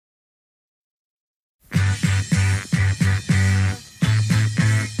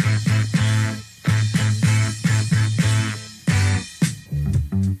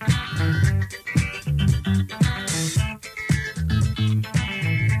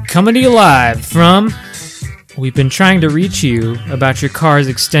Coming to you live from... We've been trying to reach you about your car's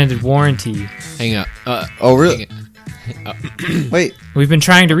extended warranty. Hang up. Oh, really? Wait. We've been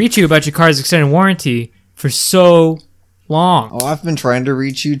trying to reach you about your car's extended warranty for so long. Oh, I've been trying to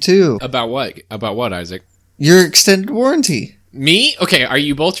reach you too. About what? About what, Isaac? Your extended warranty. Me? Okay, are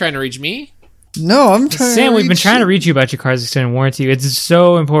you both trying to reach me? No, I'm trying Sam, to we've been reach trying you. to reach you about your car's extended warranty. It's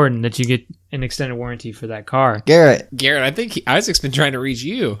so important that you get an extended warranty for that car. Garrett. I think Isaac's been trying to reach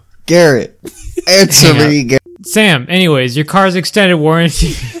you. Garrett. Answer me, Garrett. Sam, anyways, your car's extended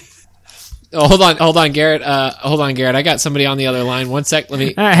warranty. Oh, hold on, Garrett. I got somebody on the other line. One sec. Let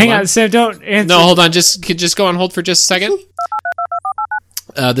me. Hang on, Sam, don't answer. No, hold on. Just go on hold for just a second.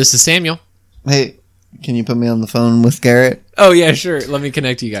 This is Samuel. Hey, can you put me on the phone with Garrett? Oh yeah, sure. Let me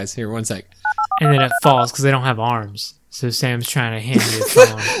connect you guys. Here, one sec. And then it falls because they don't have arms. So Sam's trying to hand you a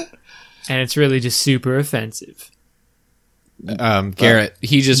phone. And it's really just super offensive. Garrett,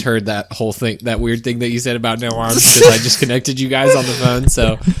 he just heard that whole thing, that weird thing that you said about no arms, because I just connected you guys on the phone.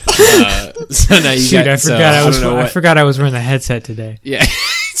 So now you Shoot, guys. I forgot I was wearing the headset today. Yeah,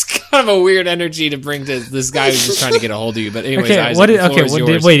 it's kind of a weird energy to bring to this guy who's just trying to get a hold of you. But anyways, Okay, Isaac,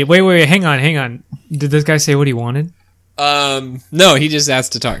 wait, hang on. Did this guy say what he wanted? No, he just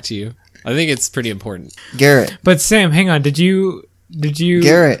asked to talk to you. I think it's pretty important. Garrett. But Sam, hang on. Did you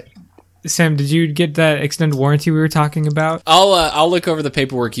Garrett. Sam, did you get that extended warranty we were talking about? I'll look over the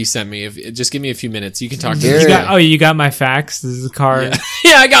paperwork you sent me. Just give me a few minutes. You can talk to Garrett. me. You got my fax. This is the car.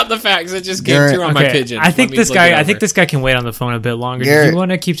 Yeah, I got the fax. It just came Garrett. through on my pigeon. I think Let me look it over. this guy can wait on the phone a bit longer. Garrett. Do you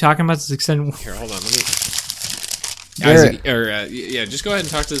want to keep talking about this extended? Here, hold on. Let me. Garrett. Isaac, just go ahead and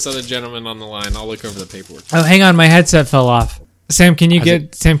talk to this other gentleman on the line. I'll look over the paperwork. Oh, hang on, my headset fell off. Sam, can you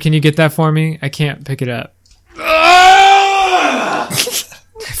get that for me? I can't pick it up.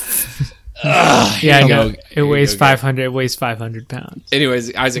 Yeah, it weighs 500. It weighs 500 pounds.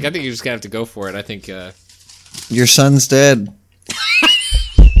 Anyways, Isaac, I think you're just gonna have to go for it. I think. Your son's dead.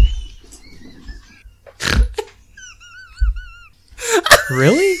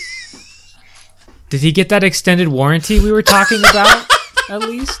 Really? Did he get that extended warranty we were talking about? At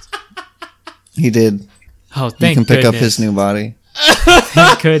least. He did. Oh, You thank can pick up goodness. his new body.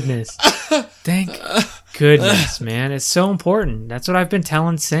 Thank goodness. Thank goodness, man. It's so important. That's what I've been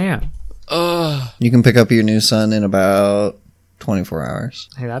telling Sam. You can pick up your new son in about 24 hours.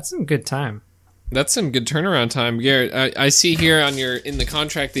 Hey, that's some good time. That's some good turnaround time, Garrett. I see here in the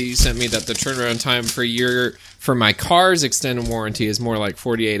contract that you sent me that the turnaround time for my car's extended warranty is more like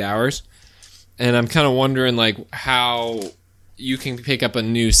 48 hours, and I'm kind of wondering like how you can pick up a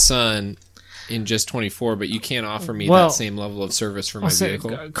new son in just 24, but you can't offer me that same level of service for my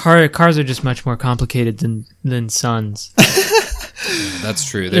vehicle. Cars are just much more complicated than sons. That's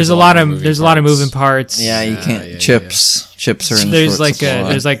true. There's a lot of moving parts. Yeah, you can't. Chips are in There's short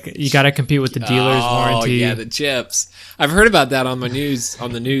supply. you got to compete with the dealer's warranty. Oh yeah, the chips. I've heard about that on the news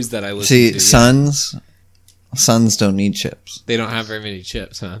that I listen See, to. sons don't need chips. They don't have very many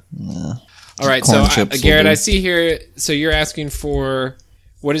chips, huh? No. All right, Corn so chips will Garrett, do. I see here. So you're asking for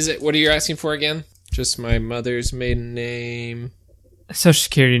what is it? What are you asking for again? Just my mother's maiden name, Social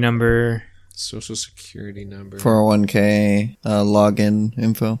security number, social security number. 401k, login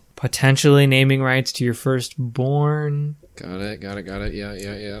info. potentially naming rights to your firstborn. Got it. Yeah.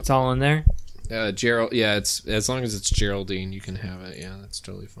 It's all in there. Gerald. Yeah, it's as long as it's Geraldine, you can have it. Yeah, that's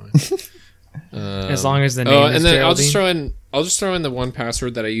totally fine. As long as the name is and then Geraldine. I'll just throw in the one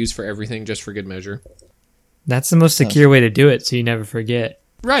password that I use for everything, just for good measure. That's the most secure way to do it, so you never forget.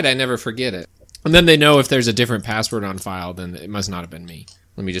 Right, I never forget it. And then they know if there's a different password on file, then it must not have been me.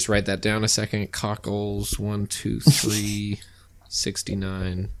 Let me just write that down a second. Cockles 123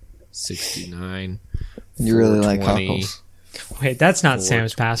 69 69. You really like 420. cockles. Wait, that's not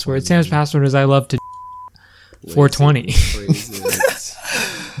Sam's password. Sam's password is I love to 420.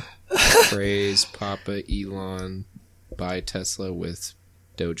 Praise Papa Elon buy Tesla with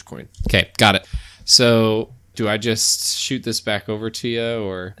Dogecoin. Okay, got it. So, do I just shoot this back over to you,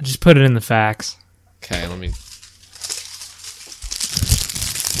 or Just put it in the fax. okay? Let me.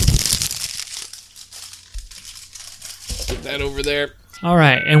 Put that over there. All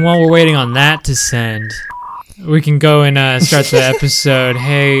right, and while we're waiting on that to send, we can go and start the episode.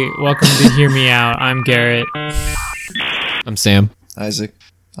 Hey, welcome to Hear Me Out. I'm Garrett. I'm Sam. Isaac,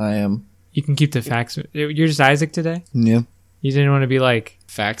 I am. You can keep the fax. You're just Isaac today? Yeah. You didn't want to be like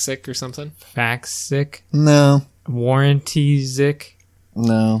Faxic or something? fax sick? No. Warranty sick?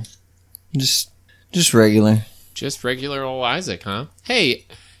 No. Just regular. Just regular old Isaac, huh? Hey,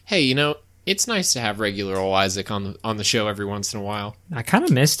 you know, it's nice to have regular old Isaac on the show every once in a while. I kind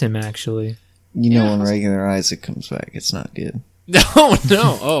of missed him, actually. You know when regular Isaac comes back, it's not good. No.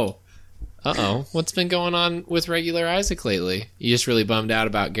 Oh. Uh-oh. What's been going on with regular Isaac lately? You just really bummed out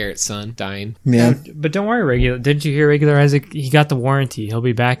about Garrett's son dying? Yeah. But don't worry, regular. Didn't you hear regular Isaac? He got the warranty. He'll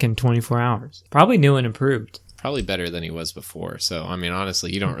be back in 24 hours. Probably new and improved. Probably better than he was before. So, I mean,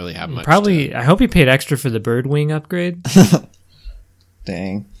 honestly, you don't really have much. Probably. I hope he paid extra for the bird wing upgrade.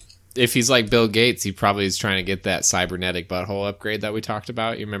 Dang. If he's like Bill Gates, he probably is trying to get that cybernetic butthole upgrade that we talked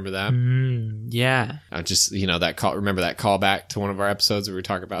about. You remember that? Yeah. Just, that call. Remember that callback to one of our episodes where we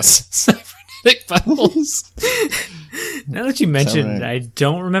talk about cybernetic buttholes? Now that you mentioned, I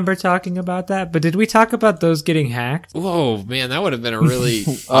don't remember talking about that. But did we talk about those getting hacked? Whoa, man, that would have been a really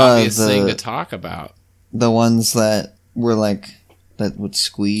obvious thing to talk about. The ones that were like, that would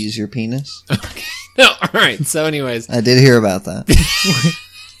squeeze your penis? Okay. No, all right. So anyways. I did hear about that.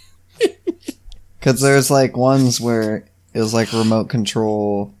 Because there's like ones where it was like remote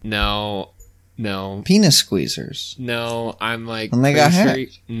control. No. Penis squeezers. No, I'm like. And they got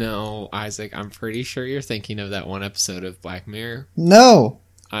hacked. No, Isaac, I'm pretty sure you're thinking of that one episode of Black Mirror. No.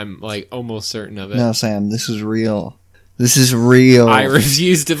 I'm like almost certain of it. No, Sam, this is real. This is real. I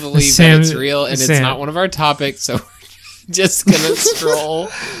refuse to believe Sam, that it's real, and Sam. it's not one of our topics, so we're just gonna scroll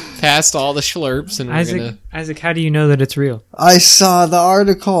past all the schlurps, and Isaac, how do you know that it's real? I saw the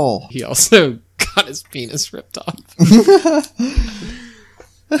article. He also got his penis ripped off.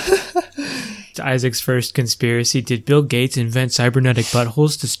 It's Isaac's first conspiracy. Did Bill Gates invent cybernetic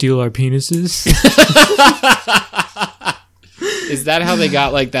buttholes to steal our penises? Is that how they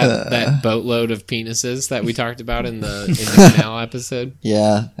got like that boatload of penises that we talked about in the canal episode?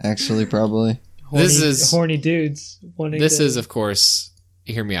 Yeah, actually, probably. Horny dudes. This is, of course,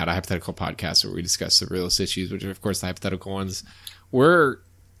 hear me out, a hypothetical podcast where we discuss the realist issues, which are, of course, the hypothetical ones. We're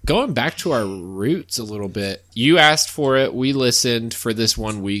going back to our roots a little bit. You asked for it. We listened for this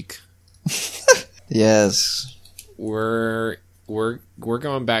 1 week. Yes. We're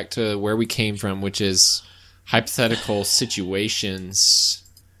going back to where we came from, which is hypothetical situations.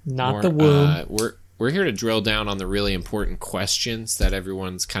 Not the womb. We're here to drill down on the really important questions that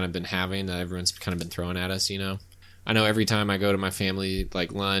everyone's kind of been having, that everyone's kind of been throwing at us, I know every time I go to my family,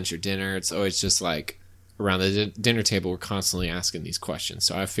 like lunch or dinner, it's always just like around the dinner table, we're constantly asking these questions.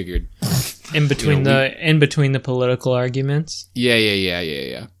 So I figured in between the political arguments.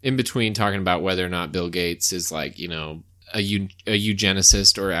 Yeah. In between talking about whether or not Bill Gates is like, a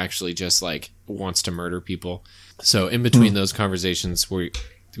eugenicist or actually just like wants to murder people. So in between those conversations we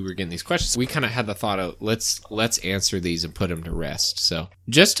were getting these questions, we kind of had the thought of let's answer these and put them to rest. So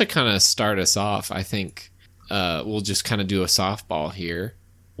just to kind of start us off, I think we'll just kind of do a softball here.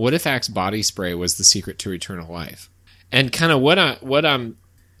 What if Axe body spray was the secret to eternal life? And kind of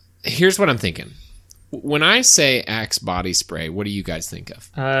here's what I'm thinking. When I say Axe body spray, what do you guys think of?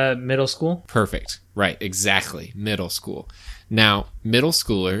 Middle school. Perfect. Right. Exactly. Middle school. Now, middle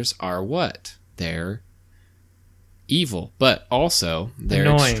schoolers are what? They're evil, but also they're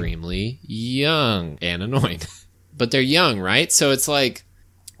annoying. Extremely young and annoying. But they're young, right? So it's like,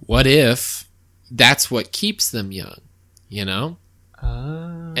 what if that's what keeps them young?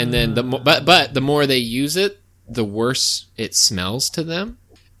 And then but the more they use it, the worse it smells to them.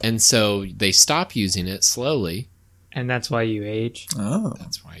 And so they stop using it slowly. And that's why you age. Oh.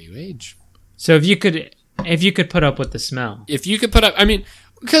 That's why you age. So if you could put up with the smell. If you could put up, if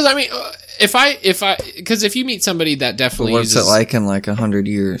you meet somebody that definitely What's uses, it like in like 100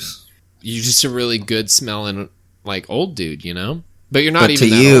 years? you're just a really good smelling like old dude, But you're not But even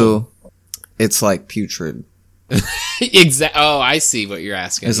to that you, old. it's like putrid. Oh, I see what you're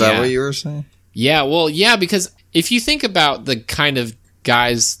asking. Is that what you were saying? Yeah, well, yeah, because if you think about the kind of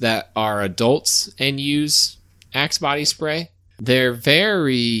guys that are adults and use Axe body spray, they're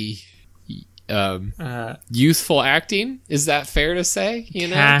very youthful acting. Is that fair to say?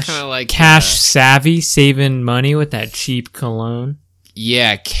 Cash, kind of like cash savvy, saving money with that cheap cologne.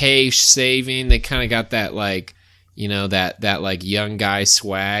 Yeah, cash saving. They kind of got that like, that like young guy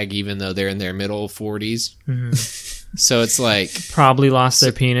swag, even though they're in their middle 40s. Mm-hmm. So it's like probably lost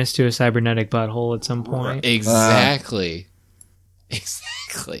their penis to a cybernetic butthole at some point. Exactly.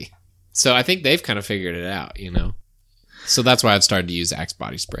 So I think they've kind of figured it out, So that's why I've started to use Axe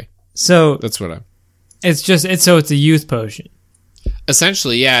body spray. So that's what it's a youth potion.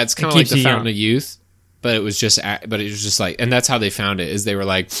 Essentially, yeah, it's kind of like the Fountain young. of Youth, but it was just like, and that's how they found it. Is they were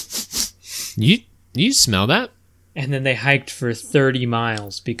like, you smell that? And then they hiked for 30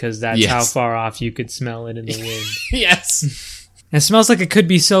 miles because that's how far off you could smell it in the wind. Yes. It smells like it could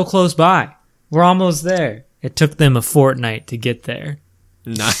be so close by. We're almost there. It took them a fortnight to get there.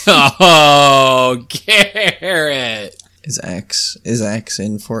 No, oh, Garrett. Is Axe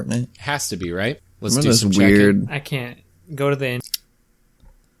in Fortnite? Has to be, right? Let's Remember do those some weird. I can't. Go to the.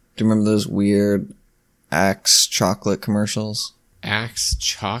 Do you remember those weird Axe chocolate commercials? Axe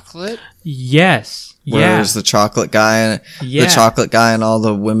chocolate? Yes. Where Yeah. there's the chocolate guy, Yeah. the chocolate guy, and all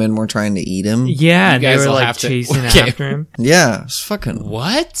the women were trying to eat him. Yeah, You and they guys were will like have to- chasing okay. after him. Yeah, it's fucking.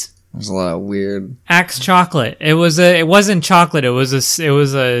 What? There's a lot of weird. Axe chocolate. It wasn't chocolate. It was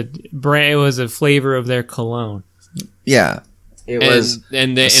a flavor of their cologne. Yeah, it was.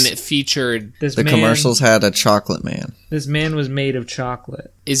 And it featured. The commercials had a chocolate man. This man was made of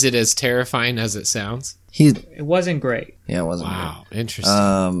chocolate. Is it as terrifying as it sounds? It wasn't great. Yeah, it wasn't. Wow,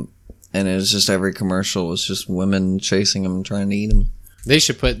 interesting. And it was just every commercial was just women chasing him, trying to eat him. They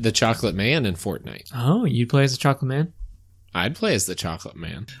should put the Chocolate Man in Fortnite. Oh, you'd play as a chocolate man? I'd play as the Chocolate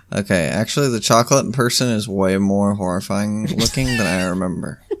Man. Okay, actually, the chocolate person is way more horrifying looking than I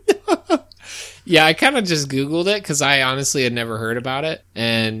remember. Yeah, I kind of just Googled it because I honestly had never heard about it.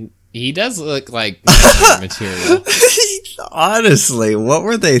 And he does look like nightmare material. Honestly, what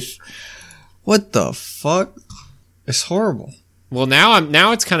were they? What the fuck? It's horrible. Well,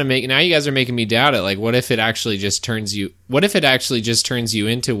 now it's kind of now you guys are making me doubt it. Like, what if it actually just turns you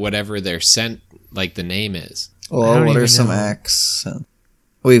into whatever their scent, like the name is? I Well, don't what are even some know. acts?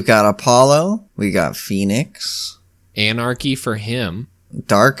 We've got Apollo. We got Phoenix. Anarchy for him.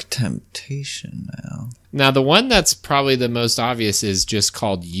 Dark Temptation now. Now, the one that's probably the most obvious is just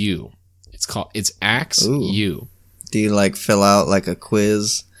called You. It's Axe Ooh. You. Do you like fill out like a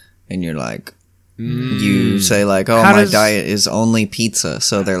quiz and you're like, you say like, oh, How my does- diet is only pizza.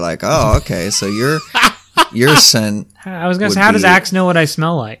 So they're like, oh, okay. So your scent. I was going to Would say, how does be- Axe know what I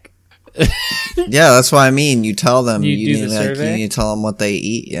smell like? Yeah, that's what I mean. You tell them. You do need, the like, survey? you need to tell them what they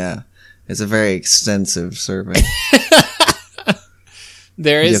eat. Yeah. It's a very extensive survey.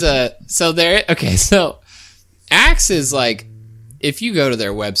 There is so Axe is like, if you go to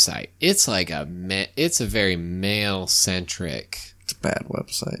their website, it's like it's a very male centric. It's a bad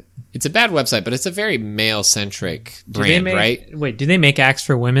website. It's a bad website, but it's a very male centric Do they brand, make, right? Wait, do they make Axe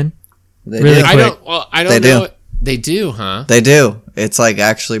for women? They Really do. quick. I They don't do. know. They do, huh? They do. It's like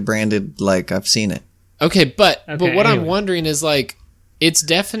actually branded. Like I've seen it. Okay, but Okay, what I'm anyway. wondering is like, it's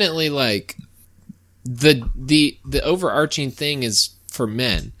definitely like the overarching thing is for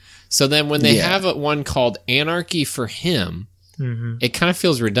men. So then when they Yeah. have one called Anarchy for him, Mm-hmm. it kind of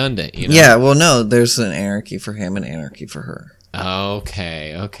feels redundant, you know? Yeah. Well, no. There's an anarchy for him and anarchy for her.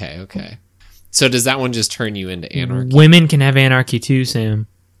 Okay. So does that one just turn you into anarchy? Women can have anarchy too, Sam.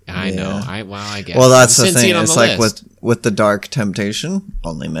 I Yeah. know. I guess. Well, that's I the didn't see thing. it on It's the like list. with the Dark Temptation,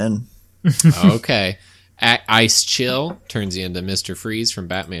 only men. Okay. Ice Chill turns you into Mr. Freeze from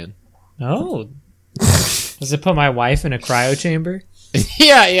Batman. Oh. Does it put my wife in a cryo chamber?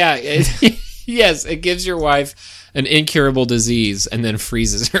 Yeah. Yes, it gives your wife an incurable disease and then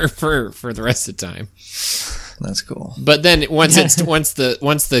freezes her for the rest of the time. That's cool. But then once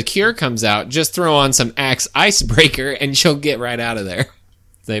the cure comes out, just throw on some Axe Icebreaker and she'll get right out of there.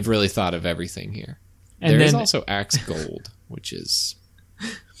 They've really thought of everything here. And There is then also Axe Gold, which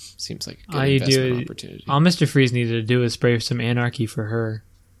seems like a good all you investment do, opportunity. all Mr. Freeze needed to do was spray some anarchy for her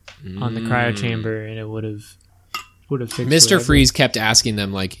on the cryo chamber, and it would have fixed Mr. whatever. Freeze kept asking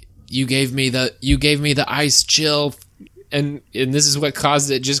them like, "You gave me the ice chill, and this is what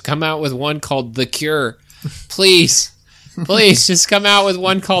caused it. Just come out with one called the cure, please, just come out with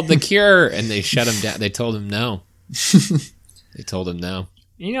one called the cure." And they shut him down. They told him no. They told him no.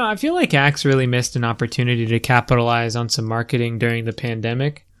 You know, I feel like Axe really missed an opportunity to capitalize on some marketing during the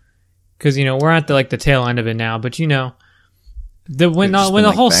pandemic, because we're at the tail end of it now. But when just the been,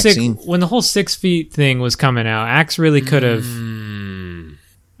 like, whole vaccine. when the whole 6 feet thing was coming out, Axe really could have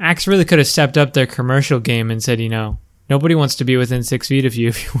stepped up their commercial game and said, nobody wants to be within 6 feet of you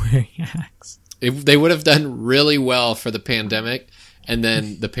if you're wearing Axe. They would have done really well for the pandemic, and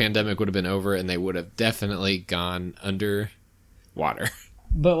then the pandemic would have been over, and they would have definitely gone underwater.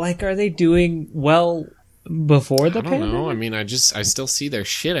 But are they doing well before the I don't pandemic? know. I mean, I still see their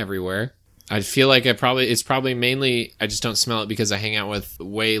shit everywhere. I feel like it's probably mainly I just don't smell it because I hang out with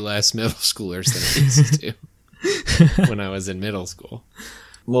way less middle schoolers than I used to when I was in middle school.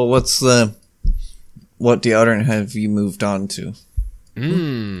 Well, what deodorant have you moved on to?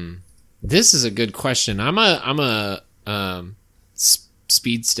 This is a good question. I'm a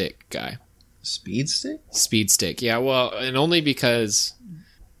speed stick guy. Speed stick? Speed stick, yeah. Well, and only because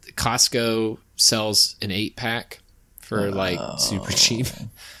Costco sells an 8-pack for super cheap,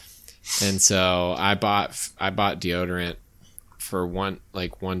 and so I bought deodorant for one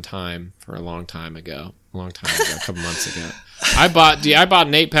time for a long time ago, a couple months ago. I bought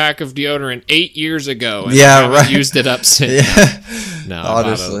an 8-pack of deodorant 8 years ago. And Yeah, I haven't right. used it up since. Yeah. No, I bought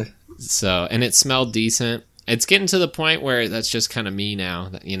Honestly. and it smelled decent. It's getting to the point where that's just kind of me now.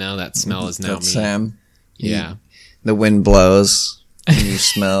 That smell is now That's me. Sam. Yeah. The wind blows and you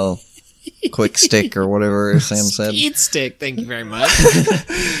smell Quick Stick or whatever Sam said. Speed stick. Thank you very much.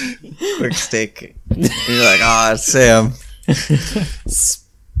 Quick Stick. You're like, it's Sam.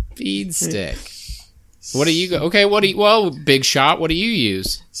 Speed stick. What do you go? Okay, well, Big Shot, what do you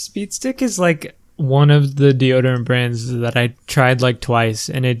use? Speed Stick is like one of the deodorant brands that I tried like twice,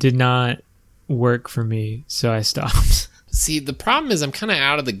 and it did not work for me, so I stopped. See, the problem is I'm kind of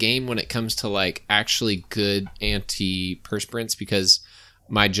out of the game when it comes to like actually good antiperspirants because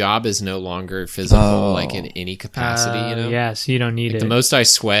my job is no longer physical, like in any capacity, Yeah, so you don't need Like, it. the most I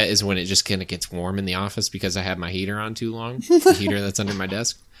sweat is when it just kind of gets warm in the office because I have my heater on too long. The heater that's under my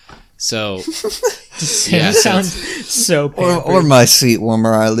desk. So, yeah, It sounds so pampered. Or my seat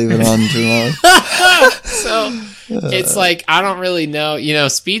warmer. I leave it on too long. So it's like I don't really know.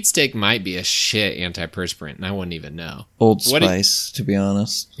 Speed Stick might be a shit antiperspirant, and I wouldn't even know. Old What Spice, to be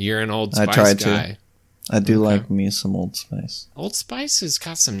honest. You're an Old I Spice tried guy. to. I do like me some Old Spice. Old Spice has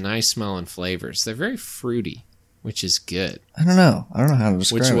got some nice smelling flavors. They're very fruity, which is good. I don't know how to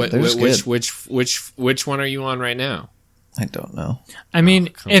describe it. They're just good. Which one are you on right now? I don't know. I mean,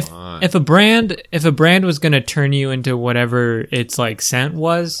 come on. if a brand was going to turn you into whatever its like scent I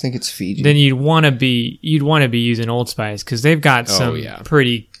was, think it's Fiji. then you'd want to be using Old Spice because they've got some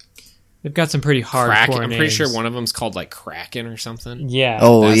pretty hardcore Kraken. I'm names. pretty sure one of them's called like Kraken or something. Yeah.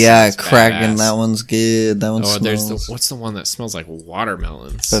 Oh That yeah, sounds Kraken. badass. That one's good. That one smells. What's the one that smells like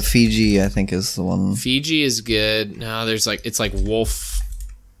watermelons? But Fiji, I think, is the one. Fiji is good. No, it's like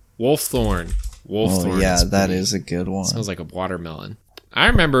Wolfthorn. Oh Wolfthorn. yeah, that pretty- is a good one. Smells like a watermelon. I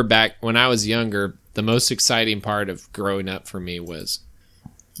remember back when I was younger, the most exciting part of growing up for me was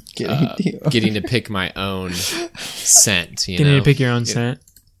getting to pick my own scent. Getting to pick your own scent.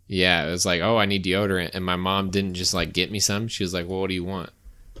 Yeah, it was like, oh, I need deodorant, and my mom didn't just like get me some. She was like, well, what do you want?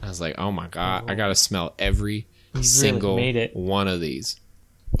 I was like, oh my god, I gotta smell every single made it. one of these.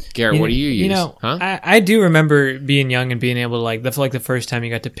 Garrett, what do you use? Huh? I do remember being young and being able to like the first time you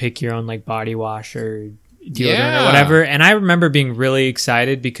got to pick your own like body wash or deodorant or whatever. And I remember being really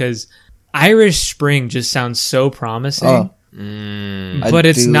excited because Irish Spring just sounds so promising, Oh, but I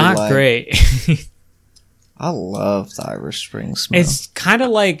it's do not like- great. I love the Irish Spring smell. It's kind of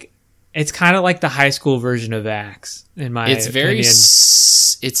like the high school version of Axe in my It's very opinion.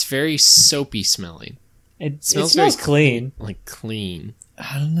 it's very soapy smelling, It smells smells very clean. like clean.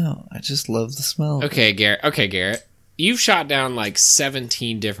 I don't know. I just love the smell. Okay, Garrett. You've shot down like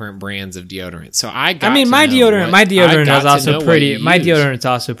 17 different brands of deodorant. So my My deodorant is also pretty. My deodorant. deodorant's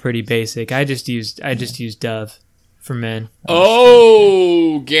also pretty basic. I just use Dove for men.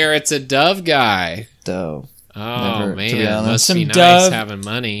 Oh, Garrett's a Dove guy. Dove. Oh Never, to man, be honest. must Some be nice Dove. having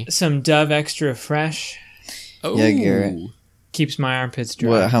money. Some Dove Extra Fresh Oh, Yeah, Garrett. keeps my armpits dry.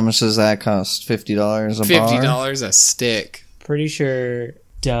 What? How much does that cost? $50 a bar? $50 a stick. Pretty sure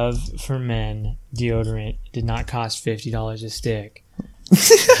Dove for men deodorant did not cost $50 a stick.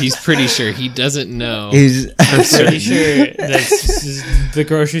 He's pretty sure he doesn't know. He's Pretty sure the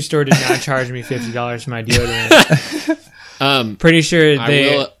grocery store did not charge me $50 for my deodorant. Pretty sure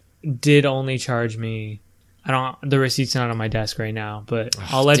they did only charge me. The receipt's not on my desk right now, but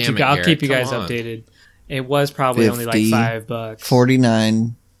I'll let damn you. it, I'll keep you Garrett, guys come on. updated. It was probably only like 50,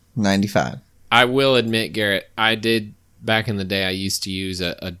 $5. $49.95. I will admit, Garrett, I did back in the day. I used to use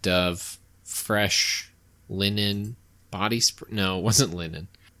a Dove Fresh Linen body spray. No, it wasn't linen.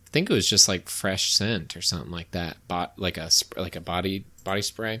 I think it was just like fresh scent or something like that. Like a body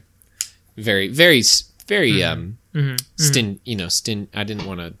spray. Very very very stin. I didn't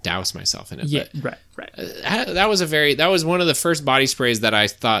want to douse myself in it. Yeah, but right. that was one of the first body sprays that I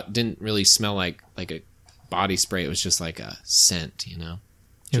thought didn't really smell like a body spray. It was just like a scent, It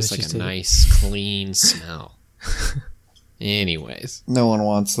just was like just a nice clean smell. Anyways, No one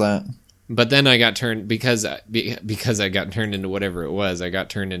wants that. but then I got turned because I got turned into whatever it was. I got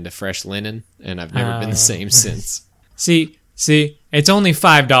turned into fresh linen, and I've never been the same since. See, it's only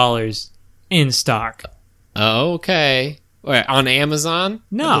 $5 in stock. Oh, okay. Wait, on Amazon?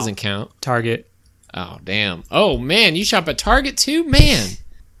 No. That doesn't count. Target. Oh, damn. Oh, man, you shop at Target too? Man.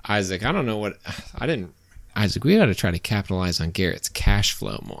 Isaac, I don't know what... Isaac, we got to try to capitalize on Garrett's cash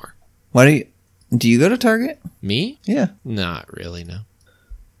flow more. Why do you go to Target? Me? Yeah. Not really, no.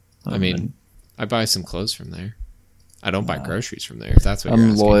 I mean, I buy some clothes from there. I don't buy groceries from there, if that's what you're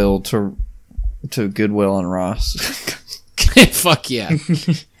I'm asking. loyal to Goodwill and Ross. Fuck yeah.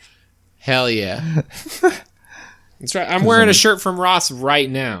 Hell yeah. That's right. I'm wearing a shirt from Ross right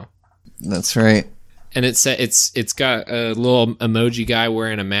now. That's right. And it's got a little emoji guy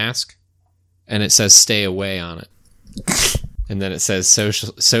wearing a mask. and it says "stay away" on it, and then it says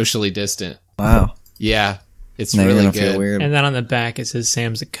socially distant. Wow. Yeah, it's now really good. Feel weird. And then on the back it says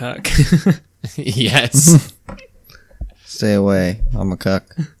Sam's a cuck. Yes. Stay away. I'm a cuck.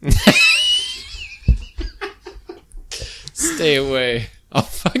 Stay away. I'll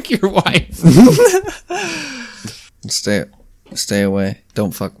fuck your wife. Stay away.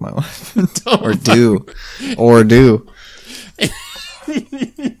 Don't fuck my wife. Or do.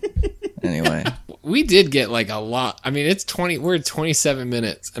 Anyway. We did get like a lot. I mean, we're at 27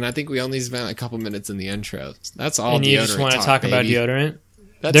 minutes, and I think we only spent a couple minutes in the intro. That's all. And you just want to talk about deodorant?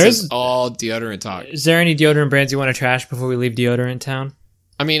 That's all deodorant talk. Is there any deodorant brands you want to trash before we leave deodorant town?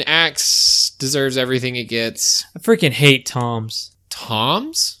 I mean, Axe deserves everything it gets. I freaking hate Tom's.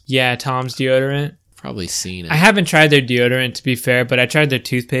 Tom's? Yeah, Tom's deodorant. Probably seen it. I haven't tried their deodorant, to be fair, but I tried their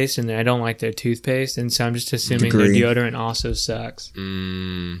toothpaste, and I don't like their toothpaste, and so I'm just assuming their deodorant also sucks.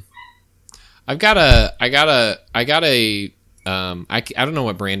 I don't know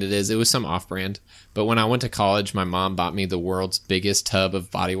what brand it is. It was some off-brand. But when I went to college, my mom bought me the world's biggest tub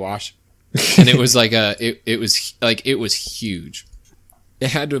of body wash, and it was like it was huge.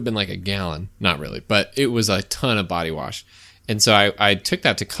 It had to have been like a gallon, not really, but it was a ton of body wash. And so I took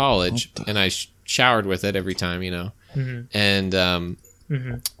that to college, and I showered with it every time, and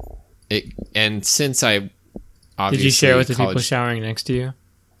and since I obviously did you share with the people showering next to you?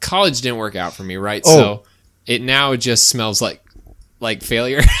 College didn't work out for me, right? Oh. So it now just smells like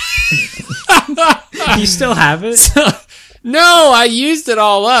failure. You still have it? No, I used it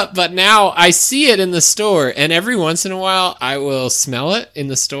all up, but now I see it in the store, and every once in a while I will smell it in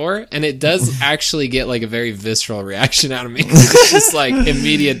the store, and it does actually get like a very visceral reaction out of me. It's just like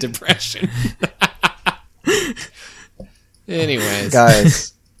immediate depression. Anyways.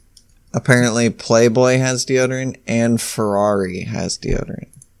 Guys, apparently Playboy has deodorant and Ferrari has deodorant.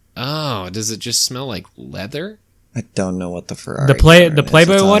 Oh, does it just smell like leather? I don't know what the Ferrari the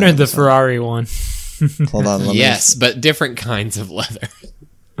Playboy one or the Ferrari one? Hold on. Yes, but different kinds of leather.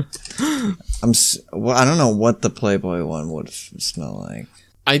 I don't know what the Playboy one would smell like.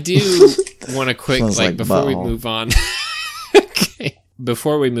 I do want to quick, before we move on. Okay.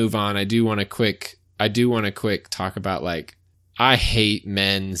 Before we move on, I do want to quick talk about, like, I hate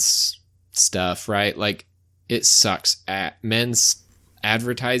men's stuff, right? Like, it sucks at men's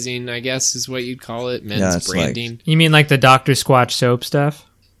advertising, I guess is what you'd call it. Men's branding. You mean like the Dr. Squatch soap stuff?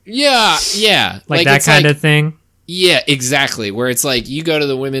 Yeah. Like that kind of thing? Yeah, exactly. Where it's like you go to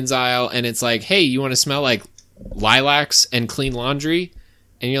the women's aisle and it's like, hey, you want to smell like lilacs and clean laundry?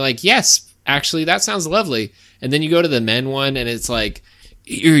 And you're like, yes, actually, that sounds lovely. And then you go to the men one and it's like,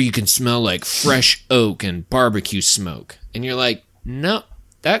 here you can smell like fresh oak and barbecue smoke. And you're like, no,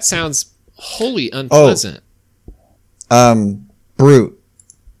 that sounds wholly unpleasant. Brute.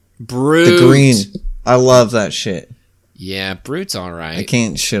 The green. I love that shit. Yeah, Brute's all right. I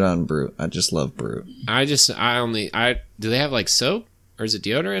can't shit on Brute. I just love Brute. Do they have like soap or is it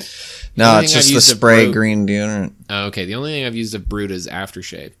deodorant? No, it's just the spray green deodorant. Oh, okay. The only thing I've used of Brute is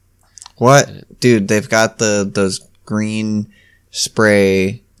aftershave. What? Dude, they've got those green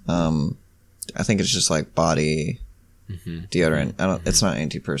spray, I think it's just like body deodorant. It's not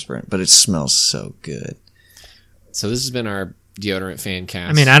antiperspirant, but it smells so good. So this has been our deodorant fan cast.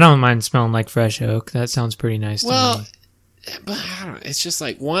 I mean, I don't mind smelling like fresh oak. That sounds pretty nice to me. But I don't know. It's just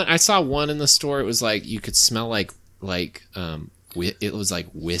like I saw one in the store. It was like you could smell like it was like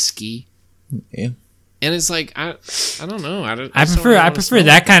whiskey. Yeah. And it's like I don't know. I prefer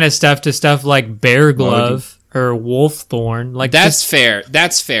that kind of stuff to stuff like Bear Glove or Wolf Thorn. Like that's fair.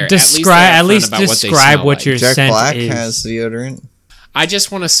 That's fair. At least describe what your Jack scent Black is. has deodorant. I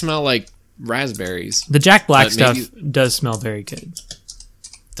just want to smell like raspberries. The Jack Black stuff does smell very good.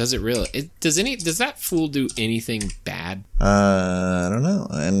 Does it really? Does that fool do anything bad? I don't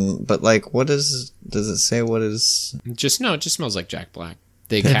know. But like, does it say what is? It just smells like Jack Black.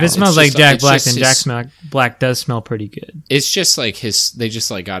 If it smells like Jack Black, then Jack Black does smell pretty good. It's just like they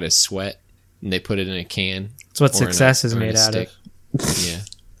just like got his sweat and they put it in a can. That's what success is made out of. Yeah.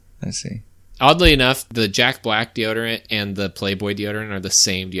 I see. Oddly enough, the Jack Black deodorant and the Playboy deodorant are the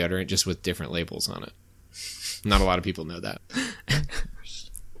same deodorant, just with different labels on it. Not a lot of people know that.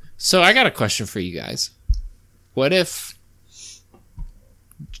 So I got a question for you guys. What if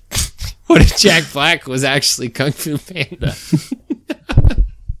Jack Black was actually Kung Fu Panda?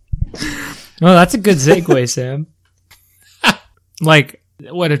 Well, that's a good segue, Sam. Like,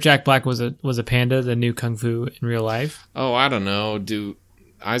 what if Jack Black was a panda, the new Kung Fu in real life? Oh, I don't know.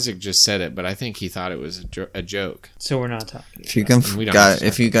 Isaac just said it, but I think he thought it was a joke. So we're not talking.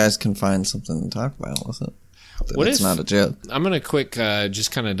 If you guys can find something to talk about with it. It's not a joke. I'm gonna quick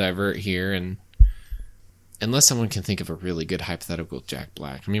just kind of divert here, and unless someone can think of a really good hypothetical with Jack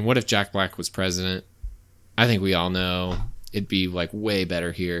Black. I mean, what if Jack Black was president? I think we all know it'd be like way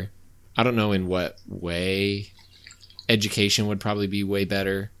better here. I don't know in what way. Education would probably be way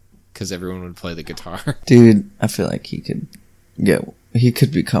better because everyone would play the guitar. Dude, I feel like he could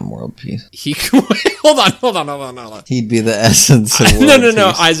become world peace. He could, hold on. He'd be the essence of world peace.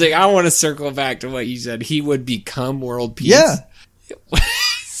 No, Isaac, I want to circle back to what you said. He would become world peace. Yeah.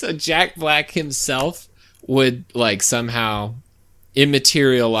 So Jack Black himself would like somehow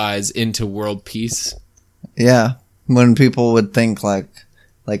immaterialize into world peace. Yeah. When people would think like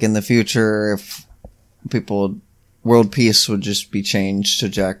in the future, if world peace would just be changed to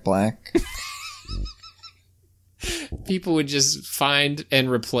Jack Black. People would just find and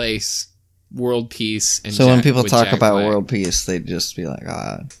replace world peace. And so when people talk about world peace, they'd just be like,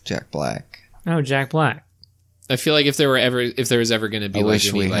 Jack Black. Oh, Jack Black. I feel like if there was ever going to be like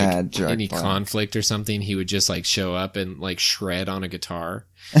any conflict or something, he would just like show up and like shred on a guitar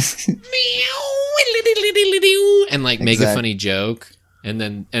and like make a funny joke. And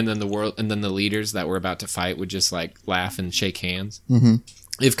then the leaders that were about to fight would just like laugh and shake hands. Mm-hmm.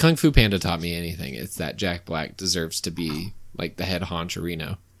 If Kung Fu Panda taught me anything, it's that Jack Black deserves to be like the head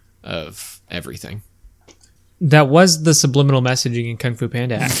honchorino of everything. That was the subliminal messaging in Kung Fu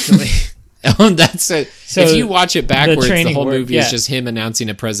Panda, actually. Oh, that's it. So if you watch it backwards, the whole movie is just him announcing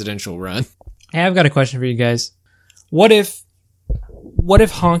a presidential run. Hey, I've got a question for you guys. What if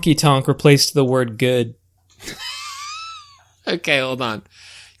honky tonk replaced the word good? Okay, hold on.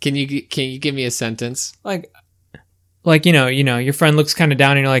 Can you give me a sentence? Like you know, your friend looks kind of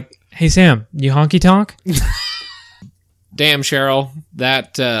down, and you're like, "Hey Sam, you honky tonk?" Damn, Cheryl,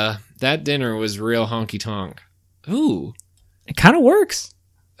 that dinner was real honky tonk. Ooh, it kind of works.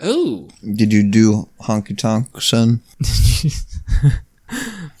 Ooh, did you do honky tonk, son?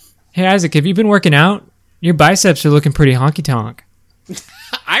 Hey Isaac, have you been working out? Your biceps are looking pretty honky tonk.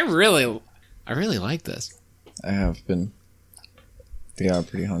 I really like this. I have been. They are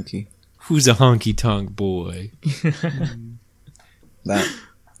pretty hunky. Who's a honky tonk boy? That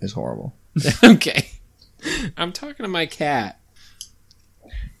is horrible. Okay. I'm talking to my cat.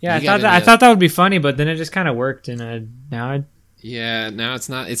 Yeah, I thought that would be funny, but then it just kind of worked, and now it's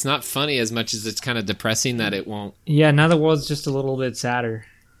not funny as much as it's kind of depressing that it won't. Yeah, now the world's just a little bit sadder.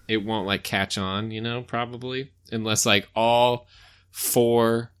 It won't like catch on, probably, unless like all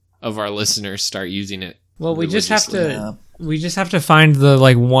 4 of our listeners start using it. Well, we just have to find the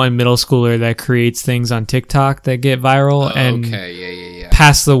like one middle schooler that creates things on TikTok that get viral and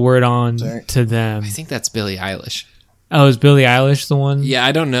pass the word on to them. I think that's Billie Eilish. Oh, is Billie Eilish the one? Yeah,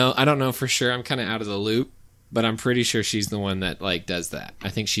 I don't know for sure. I'm kind of out of the loop, but I'm pretty sure she's the one that like does that. I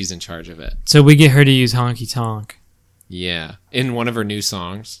think she's in charge of it. So we get her to use honky tonk. Yeah, in one of her new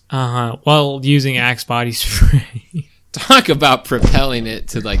songs. While using Axe body spray. Talk about propelling it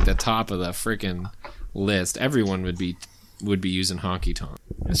to like the top of the freaking list. Everyone would be using honky tonk.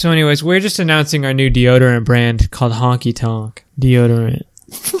 So anyways, we're just announcing our new deodorant brand called Honky Tonk Deodorant.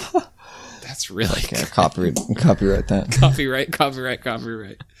 That's really good. Copyright that.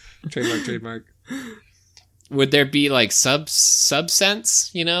 Copyright. Trademark. Would there be like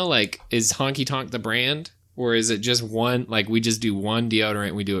subsense, like is Honky Tonk the brand? Or is it just one, like we just do one deodorant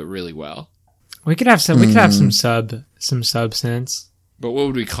and we do it really well? We could have some substance. But what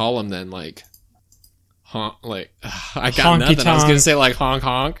would we call them then? Like I got honky nothing. Tonk. I was gonna say like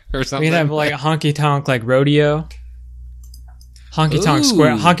honk or something. We'd have like honky tonk like rodeo. Honky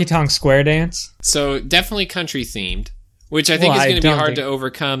tonk square dance. So definitely country themed, which I think is going to be hard to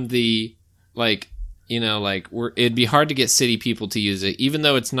overcome the it'd be hard to get city people to use it, even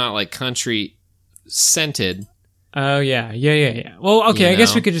though it's not like country scented. Oh yeah. Well, okay, I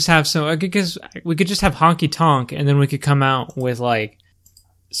guess we could just have we could just have honky tonk, and then we could come out with like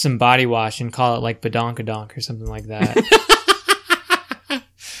some body wash and call it like badonkadonk or something like that.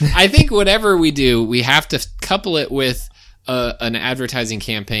 I think whatever we do, we have to couple it with an advertising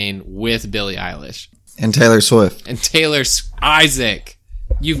campaign with Billie Eilish and Taylor Swift Isaac.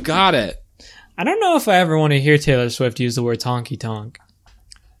 You've got it. I don't know if I ever want to hear Taylor Swift use the word honky tonk.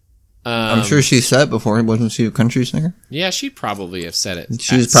 I'm sure she said it before. Wasn't she a country singer? Yeah, she'd probably have said it.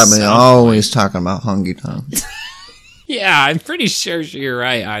 She was probably always talking about honky tonk. Yeah, I'm pretty sure you're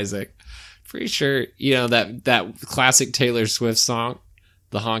right, Isaac. Pretty sure, that classic Taylor Swift song,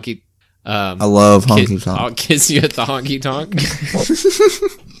 the honky. I love honky tonk. I'll kiss you at the honky tonk.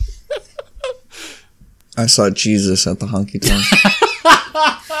 I saw Jesus at the honky tonk.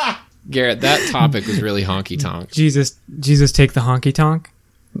 Garrett, that topic was really honky tonk. Jesus take the honky tonk?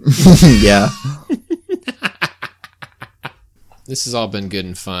 Yeah. this has all been good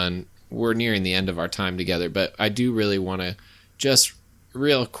and fun. We're nearing the end of our time together, but I do really want to just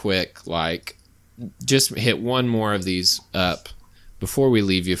real quick, just hit one more of these up before we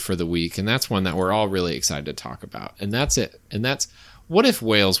leave you for the week, and that's one that we're all really excited to talk about, and that's it. And that's, what if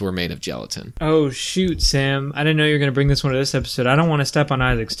whales were made of gelatin? Oh shoot, Sam! I didn't know you were going to bring this one to this episode. I don't want to step on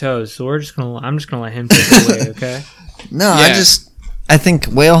Isaac's toes, so I'm just gonna let him take it away. Okay? No, yeah. I think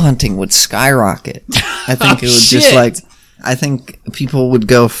whale hunting would skyrocket. I think it would just I think people would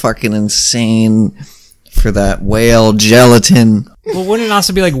go fucking insane for that whale gelatin. Well, wouldn't it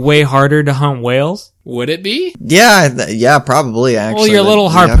also be way harder to hunt whales? Would it be? Yeah, probably. Actually, well, your little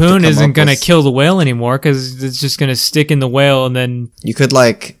harpoon isn't going to kill the whale anymore because it's just going to stick in the whale, and then you could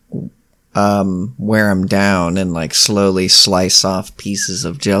wear them down and slowly slice off pieces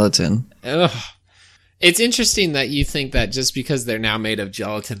of gelatin. Ugh. It's interesting that you think that just because they're now made of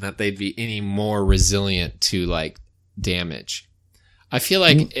gelatin that they'd be any more resilient to damage. I feel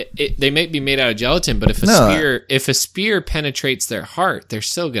like they may be made out of gelatin, but if a spear penetrates their heart, they're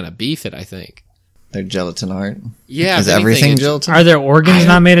still gonna beef it. I think their gelatin heart. Yeah, is everything gelatin? Are their organs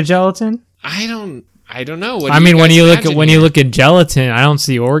not made of gelatin? I don't know. When you look at gelatin, I don't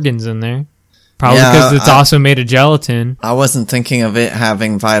see organs in there. Probably because it's also made of gelatin. I wasn't thinking of it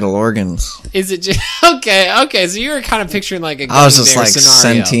having vital organs. Is it just okay? So you were kind of picturing a gummy bear scenario.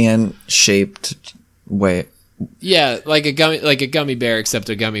 Sentient shaped way. Yeah, like a gummy bear, except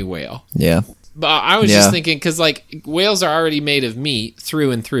a gummy whale. Yeah. But I was just thinking, because whales are already made of meat through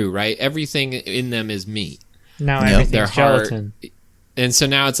and through, right? Everything in them is meat. Now everything's gelatin. And so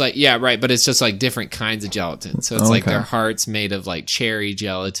now it's right, but it's just different kinds of gelatin. So it's their heart's made of cherry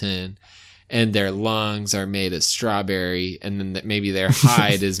gelatin, and their lungs are made of strawberry, and then maybe their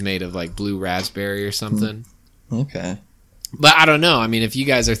hide is made of blue raspberry or something. Okay. But I don't know. I mean, if you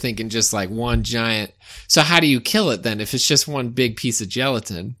guys are thinking just one giant... So how do you kill it then? If it's just one big piece of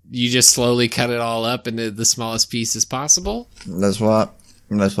gelatin, you just slowly cut it all up into the smallest pieces possible? That's what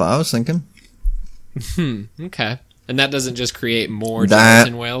I was thinking. Okay. And that doesn't just create more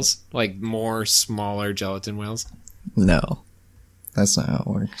gelatin whales? More smaller gelatin whales? No. That's not how it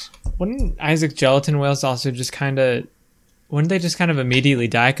works. Wouldn't Isaac gelatin whales also just wouldn't they just kind of immediately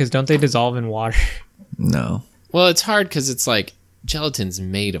die? Because don't they dissolve in water? No. Well, it's hard because it's gelatin's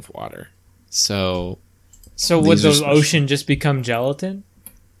made of water. So would the ocean just become gelatin?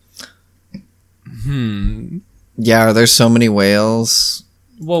 Yeah, there's so many whales.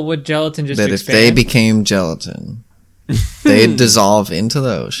 Well, would gelatin just that expand? If they became gelatin, they'd dissolve into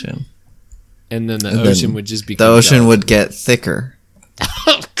the ocean. And then the ocean would just become the ocean gelatin. Would get thicker.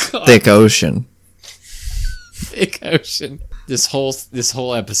 Oh, God. Thick ocean. Thick ocean. This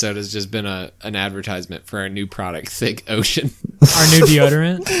whole episode has just been an advertisement for our new product, Thick Ocean. Our new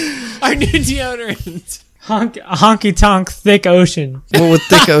deodorant. Our new deodorant. Honky tonk Thick Ocean. What would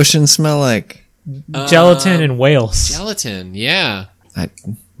Thick Ocean smell like? Gelatin and whales. Gelatin, yeah.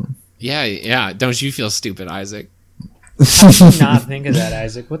 Yeah. Don't you feel stupid, Isaac? How did you not think of that,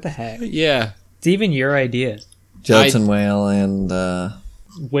 Isaac? What the heck? Yeah. It's even your idea. Gelatin whale and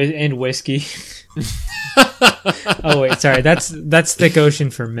whiskey. Oh wait, sorry. That's Thick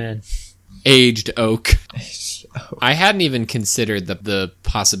Ocean for men. Aged oak. I hadn't even considered the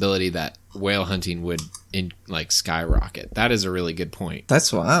possibility that whale hunting would skyrocket. That is a really good point.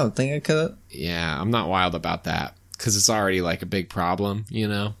 That's why I don't think I could. Yeah, I'm not wild about that because it's already a big problem.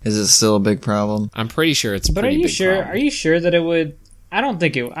 Is it still a big problem? I'm pretty sure it's. But are you sure? Problem. Are you sure that it would? I don't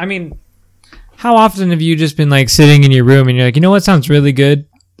think it. I mean, how often have you just been sitting in your room and you're you know what sounds really good?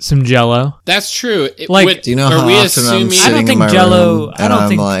 Some Jello. That's true. Do you know how often I'm sitting in my room and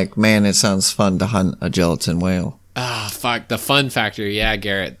I'm man, it sounds fun to hunt a gelatin whale. Ah, fuck the fun factor. Yeah,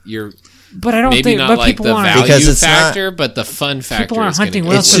 Garrett, you're. But I don't maybe think not people the aren't value factor, but the fun factor. People aren't hunting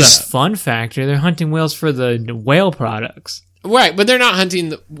whales for the fun factor. They're hunting whales for the whale products. Right, but they're not hunting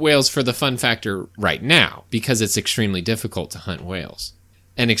the whales for the fun factor right now because it's extremely difficult to hunt whales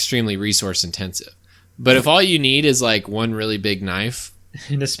and extremely resource intensive. But if all you need is one really big knife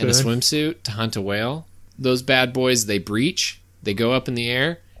and a swimsuit to hunt a whale, those bad boys, they breach, they go up in the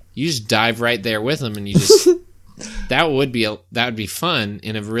air, you just dive right there with them and you just that would be fun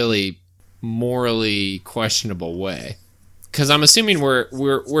in a really morally questionable way. Because I'm assuming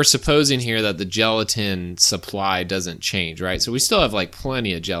we're supposing here that the gelatin supply doesn't change, right? So we still have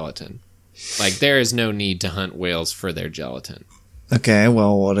plenty of gelatin. There is no need to hunt whales for their gelatin. Okay,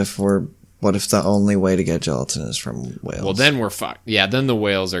 well, what if the only way to get gelatin is from whales? Well, then we're fucked. Yeah, then the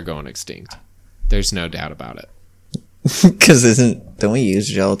whales are going extinct. There's no doubt about it. Because don't we use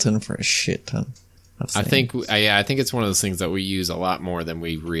gelatin for a shit ton of things? I think it's one of those things that we use a lot more than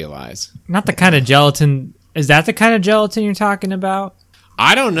we realize. Not the kind of gelatin Is that the kind of gelatin you're talking about?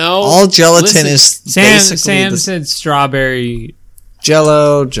 I don't know. All gelatin is Sam said strawberry.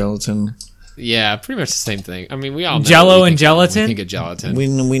 Jello, gelatin. Yeah, pretty much the same thing. I mean, we all know Jello and gelatin. We think of gelatin. We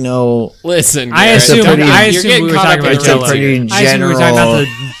know. Listen, I assume we were talking about Jello.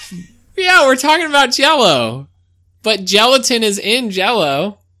 Yeah, we're talking about Jello, but gelatin is in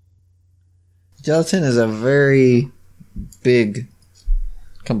Jello. Gelatin is a very big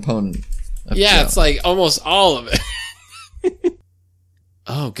component. Yeah, it's like almost all of it.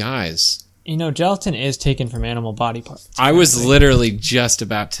 Oh, guys. You know, gelatin is taken from animal body parts. I was literally just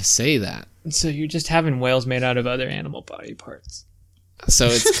about to say that. So you're just having whales made out of other animal body parts. So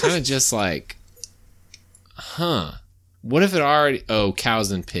it's kind of just like, what if it already... Oh,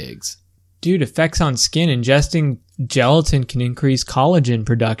 cows and pigs. Dude, effects on skin. Ingesting gelatin can increase collagen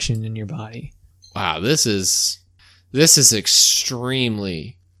production in your body. Wow, this is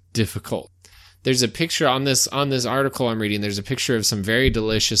extremely difficult. There's a picture on this article I'm reading. There's a picture of some very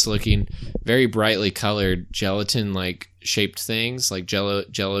delicious looking, very brightly colored gelatin like shaped things, like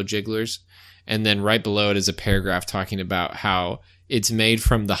jello jigglers. And then right below it is a paragraph talking about how it's made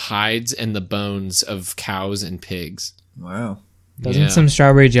from the hides and the bones of cows and pigs. Wow. Doesn't some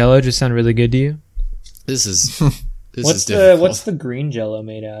strawberry jello just sound really good to you? This is What's the green jello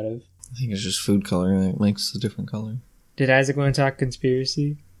made out of? I think it's just food coloring that makes a different color. Did Isaac want to talk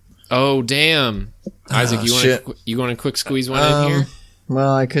conspiracy? Oh, damn. Isaac, you want to quick squeeze one in here?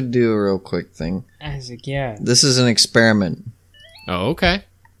 Well, I could do a real quick thing. Isaac, yeah. This is an experiment. Oh, okay.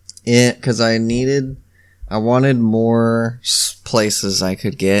 Because I wanted more places I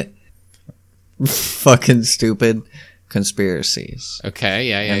could get fucking stupid conspiracies. Okay,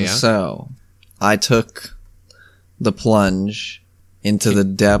 yeah. So, I took the plunge into the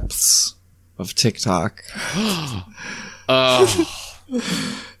depths of TikTok. Oh.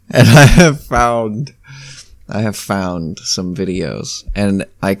 And I have found some videos, and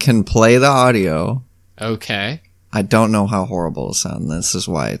I can play the audio. Okay. I don't know how horrible it sounds. This is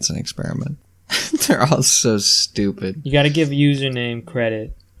why it's an experiment. They're all so stupid. You got to give username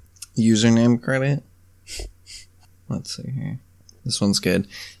credit. Username credit? Let's see here. This one's good.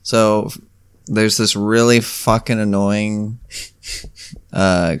 So, there's this really fucking annoying,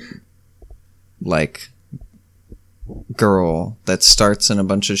 girl that starts in a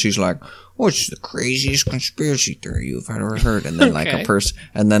bunch of, she's like, what's the craziest conspiracy theory you've ever heard? And then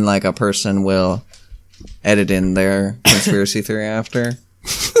a person will edit in their conspiracy theory after.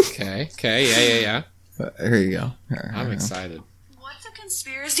 Okay, yeah. Here you go. I'm excited. What's a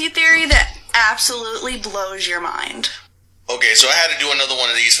conspiracy theory that absolutely blows your mind? Okay, so I had to do another one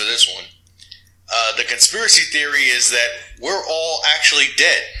of these for this one. The conspiracy theory is that we're all actually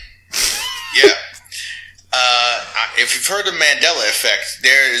dead. Yeah. If you've heard of the Mandela effect,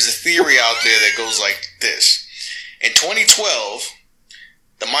 there is a theory out there that goes like this. In 2012,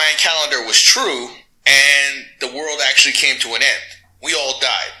 the Mayan calendar was true, and the world actually came to an end. We all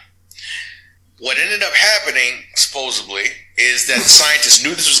died. What ended up happening, supposedly, is that the scientists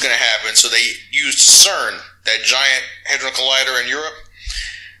knew this was going to happen, so they used CERN, that giant hadron collider in Europe,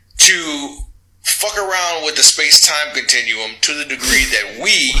 to fuck around with the space-time continuum to the degree that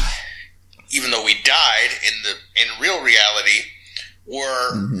we, even though we died in real reality,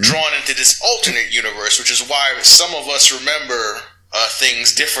 were drawn into this alternate universe, which is why some of us remember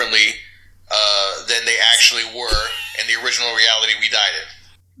things differently than they actually were in the original reality we died in.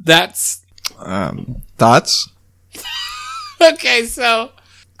 That's... Thoughts? Okay, so...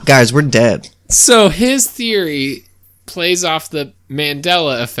 Guys, we're dead. So his theory plays off the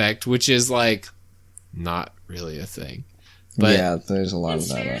Mandela effect, which is like not really a thing. But yeah, there's a lot of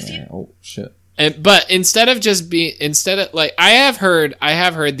that on there. Oh shit. But instead of like I have heard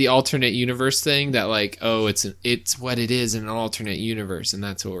the alternate universe thing that like, oh, it's what it is in an alternate universe, and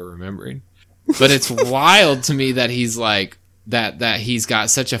that's what we're remembering. But it's wild to me that he's like that he's got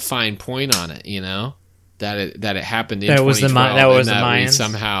such a fine point on it, you know? That it happened in 2012. That was the Mayans.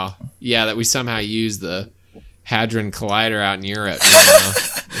 That we somehow used the Hadron Collider out in Europe, you know,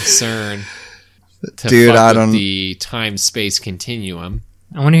 CERN, to fuck with the time-space continuum.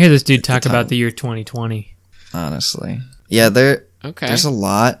 I want to hear this dude talk about the year 2020. Honestly, yeah, there's a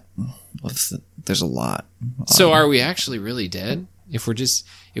lot. There's a lot. So, are we actually really dead? If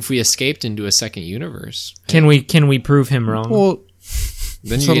we escaped into a second universe, can we prove him wrong? Well,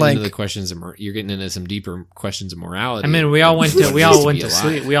 then you're getting into the questions you're getting into some deeper questions of morality. I mean, we all went to sleep.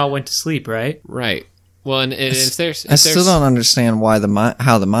 We all went to sleep, right? Right. Well, and if there's, I still don't understand why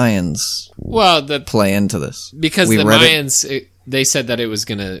how the Mayans play into this, because the Mayans they said that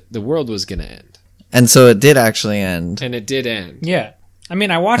the world was gonna end, and so it did actually end, and it did end. Yeah, I mean,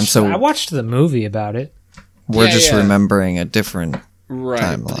 I watched the movie about it. We're just remembering a different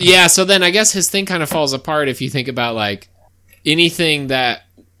timeline. Yeah, so then I guess his thing kind of falls apart if you think about like anything that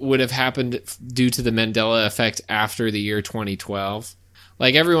would have happened due to the Mandela effect after the year 2012.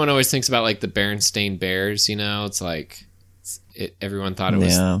 Like everyone always thinks about like the Berenstain Bears, you know, it's like everyone thought it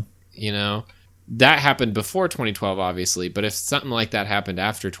was, you know, that happened before 2012, obviously. But if something like that happened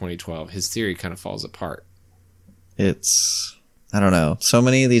after 2012, his theory kind of falls apart. I don't know. So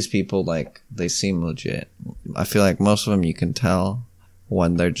many of these people, like, they seem legit. I feel like most of them you can tell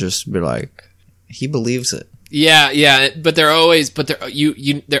when they're just be like, he believes it. Yeah, but they're always,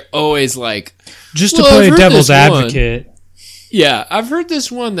 they're always like, just to play devil's advocate. Yeah, I've heard this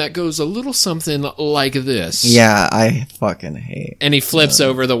one that goes a little something like this. Yeah, I fucking hate. And he flips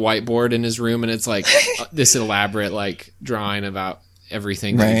over the whiteboard in his room, and it's like this elaborate like drawing about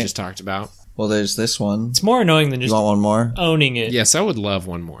everything that he just talked about. Well, there's this one. It's more annoying than just you want one more? Owning it. Yes, I would love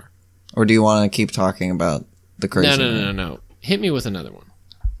one more. Or do you want to keep talking about the crazy? No. Hit me with another one.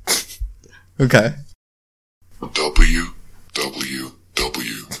 Okay. www,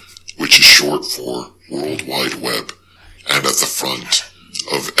 which is short for World Wide Web, and at the front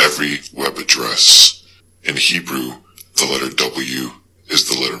of every web address. In Hebrew, the letter W is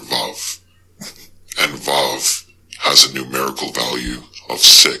the letter Vav. And Vav has a numerical value of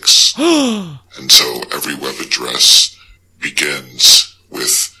 6. And so every web address begins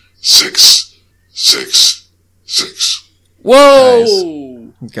with 666.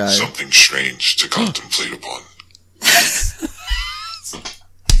 Whoa! Guys. Something strange to contemplate upon.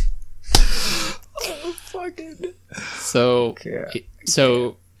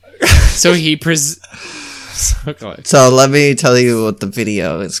 So let me tell you what the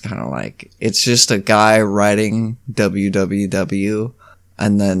video is kind of like. It's just a guy writing www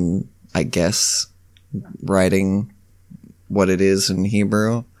and then I guess writing what it is in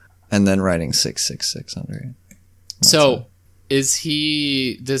Hebrew and then writing 666 under it. So does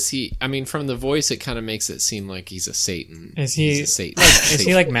he, I mean, from the voice, it kind of makes it seem like he's a Satan. Is he, a Satan. Is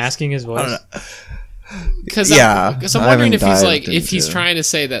he like masking his voice? Because I'm wondering if he's like, if he's trying to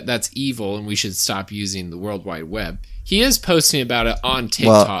say that that's evil and we should stop using the World Wide Web. He is posting about it on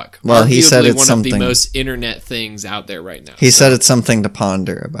TikTok. Well, he said it's one something, of the most internet things out there right now. He said it's something to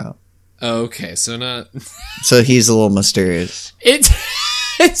ponder about. Okay, so not. So he's a little mysterious.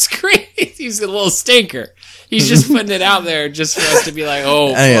 It's great. He's a little stinker. He's just putting it out there just for us to be like,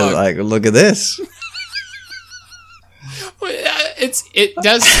 oh, fuck. Like, look at this. It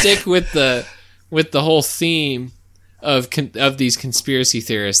does stick with the whole theme of these conspiracy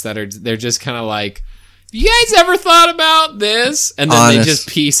theorists that they're just kind of like, you guys ever thought about this? And then they just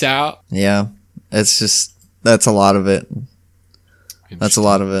peace out. Yeah, it's just that's a lot of it. That's a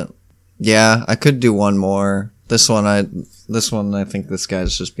lot of it. Yeah, I could do one more. This one I think this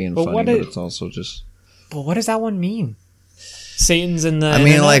guy's just being funny, but it's also just. But what does that one mean? Satan's in the. I mean,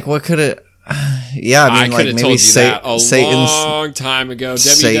 internet? like, what could it? Yeah, I mean, like maybe told you Satan's long time ago.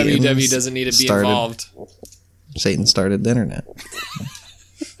 www doesn't need to be involved. Satan started the internet,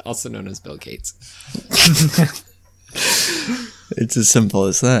 also known as Bill Gates. It's as simple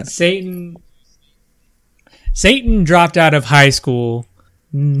as that. Satan dropped out of high school,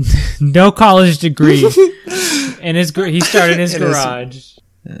 no college degree, and he started his garage.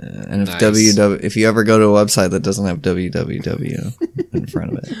 And if you ever go to a website that doesn't have www in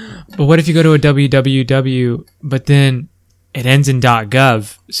front of it. But what if you go to a www, but then it ends in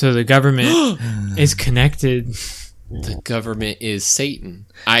 .gov, so the government is connected. The government is Satan.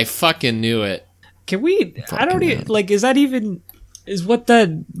 I fucking knew it. Can we? I don't even like. Is that even? Is what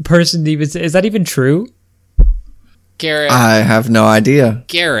that person even? Is that even true? Garrett. I have no idea.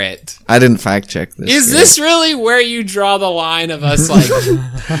 Garrett. I didn't fact check this. Is this really where you draw the line of us like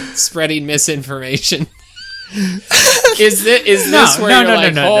spreading misinformation? Is this where you're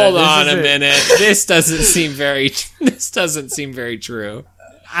like, hold on a minute, this doesn't seem very true.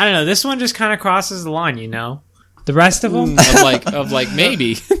 I don't know. This one just kind of crosses the line, you know. The rest of them, of like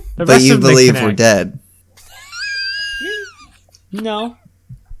maybe. But you believe we're dead. No,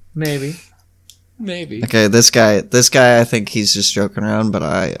 maybe. Okay, this guy, I think he's just joking around, but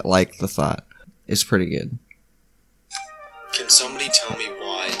I like the thought. It's pretty good. Can somebody tell me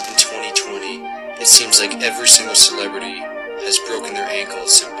why in 2020 it seems like every single celebrity has broken their ankle at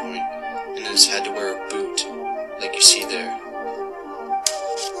some point and has had to wear a boot, like you see there?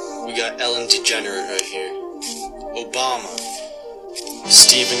 We got Ellen DeGeneres right here, Obama,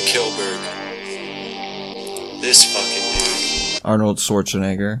 Steven Spielberg, this fucking dude, Arnold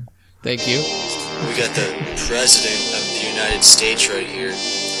Schwarzenegger. Thank you. We got the President of the United States right here,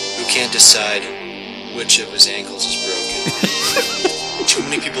 who can't decide which of his ankles is broken. Too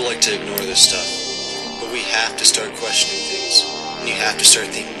many people like to ignore this stuff, but But we have to start questioning things, and you have to start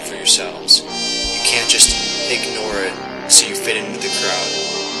thinking for yourselves. You can't just ignore it so you fit into the crowd.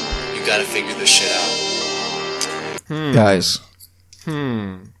 You gotta figure this shit out. Guys.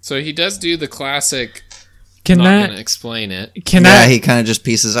 So he does do the classic. Can not that gonna explain it? Can Yeah, that he kind of just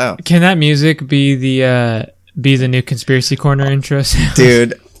pieces out. can that music be the new Conspiracy Corner intro sound?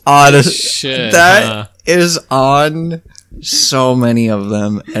 Dude, honestly, Should, that is on so many of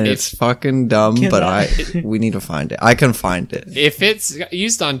them, and it's fucking dumb, but we need to find it. I can find it. If it's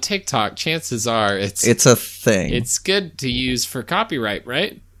used on TikTok, chances are It's a thing. it's good to use for copyright,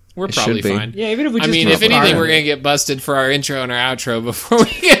 right? We're It probably should be. fine. Yeah, even if we I just mean, throw if a part anything, of we're it. gonna get busted for our intro and our outro before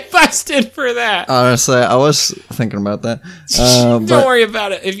we get busted for that. Honestly, I was thinking about that. Don't But, worry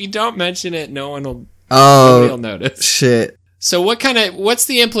about it. If you don't mention it, nobody will notice. shit. So what's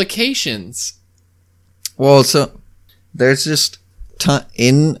the implications? Well, so there's just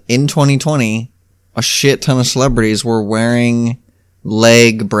in 2020, a shit ton of celebrities were wearing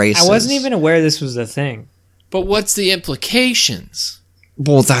leg braces. I wasn't even aware this was a thing. But what's the implications?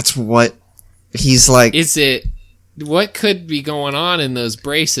 Well, that's what he's like. What could be going on in those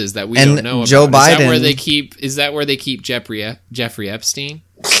braces that we And don't know about? Joe Is that Biden- where they keep Jeffrey Epstein?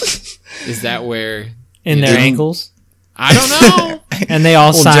 Is that where In their ankles. I don't know. And they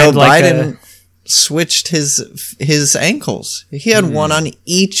all Well, signed Joe like Biden switched his ankles. He had one on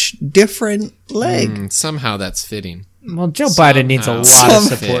each different leg. Somehow that's fitting. well, Joe Biden needs a lot of Somehow.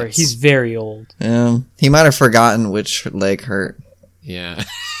 support. Fits. He's very old. He might have forgotten which leg hurt. Yeah.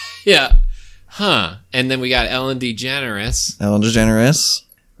 Yeah. Huh. And then we got Ellen DeGeneres. Ellen DeGeneres.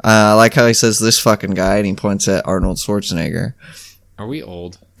 I like how he says this fucking guy, and he points at Arnold Schwarzenegger. Are we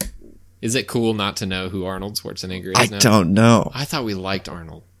old? Is it cool not to know who Arnold Schwarzenegger I is now? don't know. I thought we liked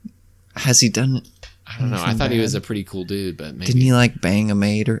Arnold. Has he done? I don't know. I thought he was a pretty cool dude, but maybe. Didn't he like bang a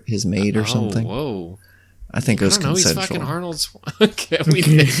maid or his maid or something? Whoa. I think it was I don't know. He's consensual. fucking Arnold. Okay, we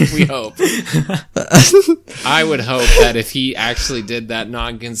hope. I would hope that if he actually did that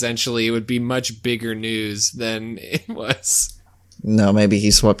non-consensually, it would be much bigger news than it was. No, maybe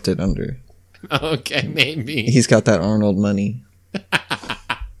he swept it under. Okay, maybe. He's got that Arnold money.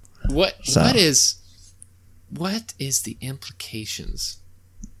 What So. what is the implications?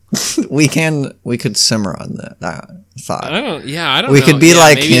 We could simmer on that thought. I don't know. We could be Yeah,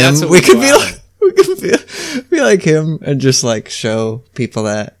 like maybe him. that's what We could go be out like we could be like him and just like show people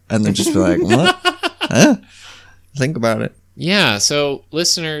that, and then just be like, what? Huh? Think about it. Yeah, so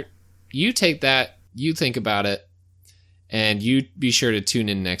listener, you take that, you think about it, and you be sure to tune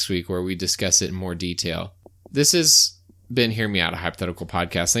in next week where we discuss it in more detail. This has been Hear Me Out, a Hypothetical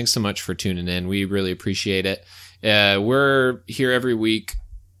Podcast. Thanks so much for tuning in. We really appreciate it. We're here every week,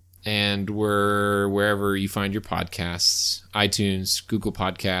 and we're wherever you find your podcasts, iTunes, Google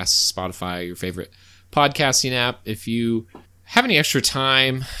Podcasts, Spotify, your favorite podcasting app. If you have any extra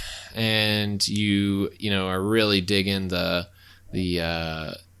time and you are really digging the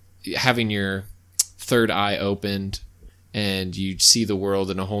having your third eye opened and you see the world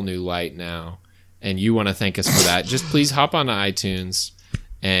in a whole new light now, and you want to thank us for that, just please hop on to iTunes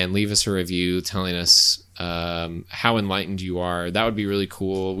and leave us a review telling us how enlightened you are. That would be really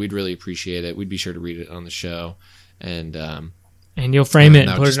cool. We'd really appreciate it. We'd be sure to read it on the show. And you'll frame it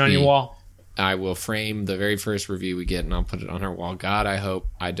that and would put just it on your be- wall. I will frame the very first review we get, and I'll put it on our wall. God, I hope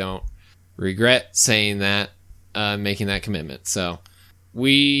I don't regret saying that, making that commitment. So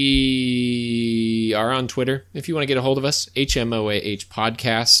we are on Twitter. If you want to get a hold of us, HMOAH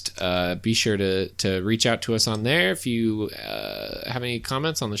Podcast. Be sure to reach out to us on there. If you have any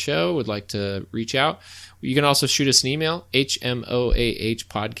comments on the show, would like to reach out, you can also shoot us an email,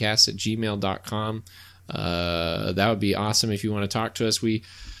 hmoahpodcast@gmail.com. That would be awesome if you want to talk to us. We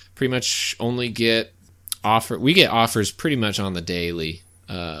pretty much only get offers pretty much on the daily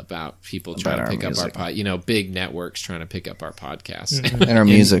about people trying to pick up our big networks trying to pick up our podcasts And our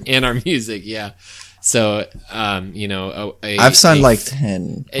music. and our music. Yeah. So, I've signed like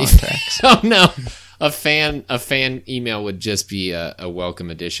 10 contracts. Oh no. A fan email would just be a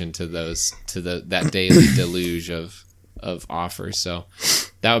welcome addition to that daily deluge of offers. So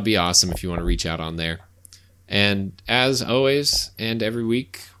that would be awesome if you want to reach out on there. And as always, and every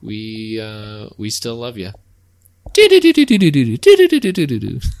week, we still love you.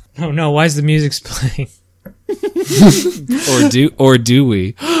 Oh no! Why is the music playing? or do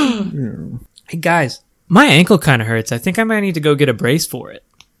we? Hey guys, my ankle kind of hurts. I think I might need to go get a brace for it.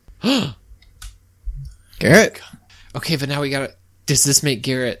 Garrett? Okay, but now we gotta. Does this make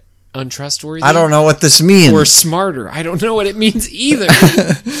Garrett untrustworthy? I don't know what this means. Or smarter. I don't know what it means either.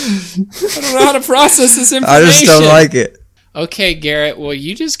 I don't know how to process this information. I just don't like it. Okay, Garrett. Well,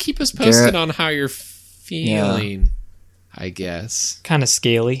 you just keep us posted on how you're feeling, I guess. Kind of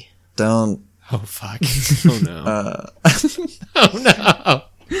scaly. Don't. Oh, fuck. Oh, no. Oh, no.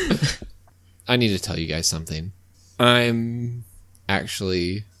 I need to tell you guys something. I'm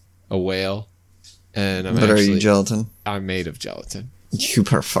actually a whale. And I'm But are you gelatin? I'm made of gelatin. You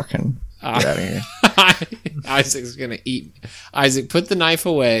better fucking get out of here. Isaac's gonna eat. Isaac, put the knife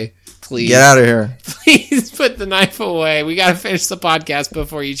away, please. Get out of here. Please put the knife away. We gotta finish the podcast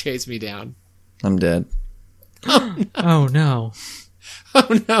before you chase me down. I'm dead. Oh, no.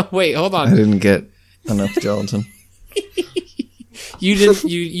 Oh no! Wait, hold on. I didn't get enough gelatin. You didn't.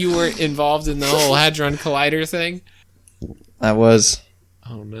 You weren't involved in the whole Hadron Collider thing. I was.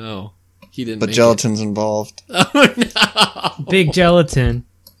 Oh no, he didn't. But gelatin's involved. Oh no! Big gelatin.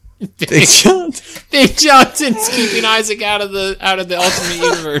 Big gelatin. Big gelatin's keeping Isaac out of the alternate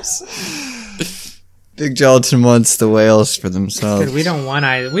universe. Big gelatin wants the whales for themselves. Good, we don't want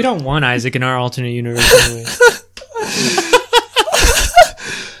Isaac in our alternate universe anyway.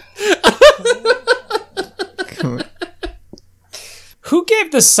 Who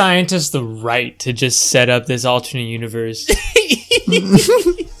gave the scientists the right to just set up this alternate universe?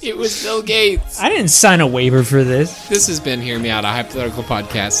 It was Bill Gates. I didn't sign a waiver for this. This has been Hear Me Out, a hypothetical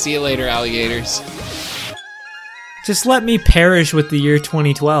podcast. See you later, alligators. Just let me perish with the year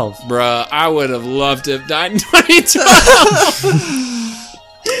 2012. Bruh, I would have loved to have died in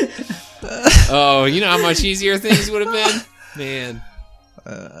 2012. Oh, you know how much easier things would have been? Man.